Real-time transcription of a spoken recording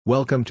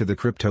Welcome to the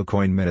Crypto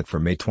Coin Minute for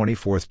May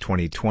 24,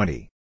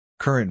 2020.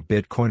 Current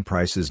Bitcoin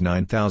price is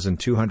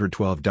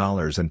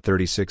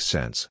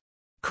 $9,212.36.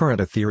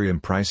 Current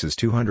Ethereum price is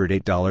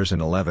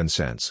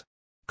 $208.11.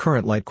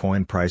 Current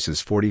Litecoin price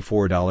is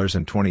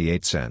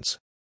 $44.28.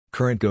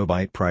 Current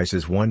GoByte price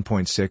is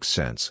 1.6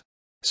 cents.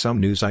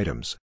 Some news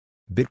items.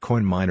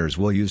 Bitcoin miners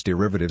will use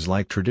derivatives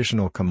like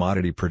traditional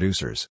commodity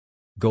producers.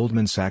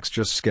 Goldman Sachs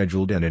just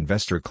scheduled an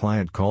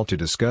investor-client call to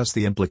discuss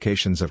the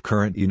implications of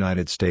current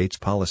United States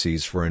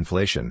policies for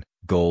inflation,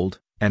 gold,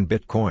 and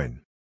Bitcoin.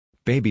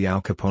 Baby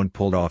Al Capone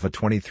pulled off a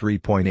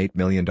 $23.8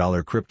 million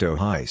crypto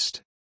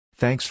heist.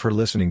 Thanks for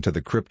listening to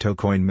the Crypto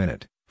Coin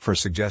Minute. For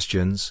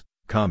suggestions,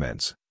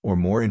 comments, or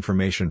more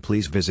information,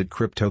 please visit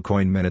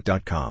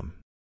CryptoCoinMinute.com.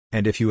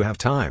 And if you have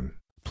time,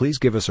 please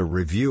give us a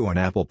review on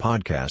Apple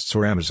Podcasts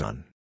or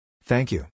Amazon. Thank you.